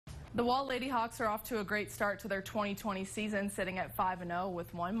The Wall Lady Hawks are off to a great start to their 2020 season, sitting at 5-0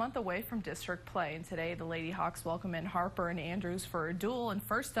 with 1 month away from district play. And today, the Lady Hawks welcome in Harper and Andrews for a duel. And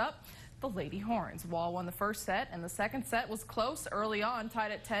first up, the Lady Horns. Wall won the first set, and the second set was close early on,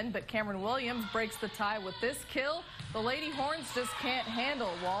 tied at 10, but Cameron Williams breaks the tie with this kill. The Lady Horns just can't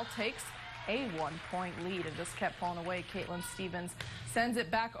handle. Wall takes a 1-point lead and just kept pulling away. Caitlin Stevens sends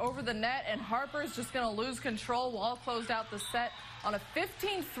it back over the net, and Harper's just going to lose control. Wall closed out the set on a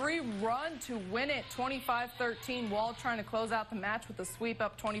 15-3 run to win it, 25-13. Wall trying to close out the match with a sweep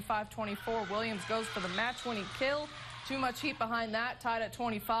up 25-24. Williams goes for the match-winning kill. Too much heat behind that, tied at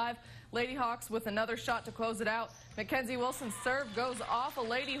 25. Lady Hawks with another shot to close it out. Mackenzie Wilson's serve goes off a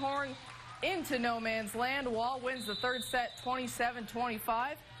Lady Horn into no man's land. Wall wins the third set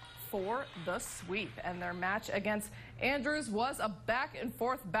 27-25 for the sweep. And their match against Andrews was a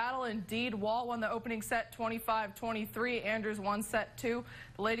back-and-forth battle indeed. Wall won the opening set 25-23. Andrews won set 2.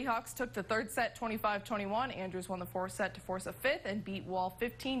 The Lady Hawks took the third set 25-21. Andrews won the fourth set to force a fifth and beat Wall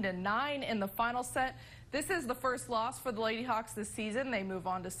 15-9 in the final set. This is the first loss for the Lady Hawks this season. They move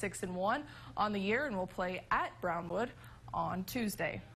on to 6-1 on the year and will play at Brownwood on Tuesday.